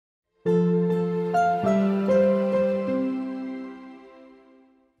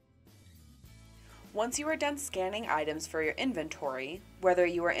Once you are done scanning items for your inventory, whether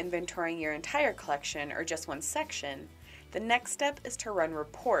you are inventorying your entire collection or just one section, the next step is to run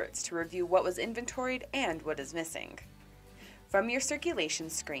reports to review what was inventoried and what is missing. From your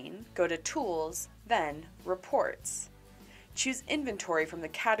circulation screen, go to Tools, then Reports. Choose Inventory from the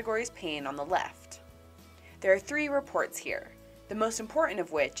Categories pane on the left. There are 3 reports here, the most important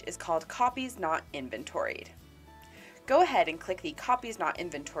of which is called Copies Not Inventoried. Go ahead and click the Copies Not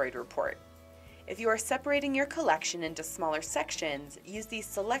Inventoried report. If you are separating your collection into smaller sections, use the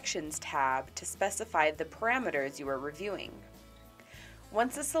Selections tab to specify the parameters you are reviewing.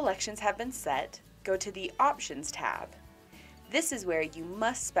 Once the selections have been set, go to the Options tab. This is where you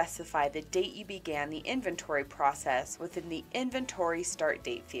must specify the date you began the inventory process within the Inventory Start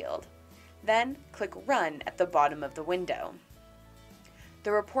Date field. Then, click Run at the bottom of the window.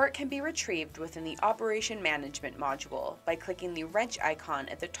 The report can be retrieved within the Operation Management module by clicking the wrench icon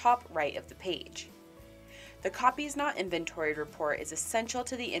at the top right of the page. The Copies Not Inventoried report is essential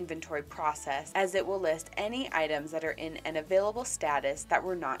to the inventory process as it will list any items that are in an available status that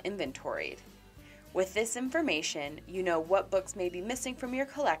were not inventoried. With this information, you know what books may be missing from your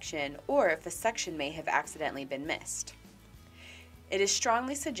collection or if a section may have accidentally been missed. It is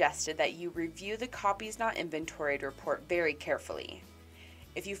strongly suggested that you review the Copies Not Inventoried report very carefully.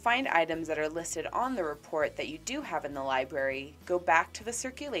 If you find items that are listed on the report that you do have in the library, go back to the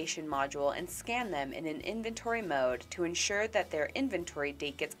Circulation module and scan them in an inventory mode to ensure that their inventory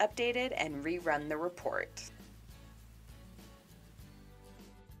date gets updated and rerun the report.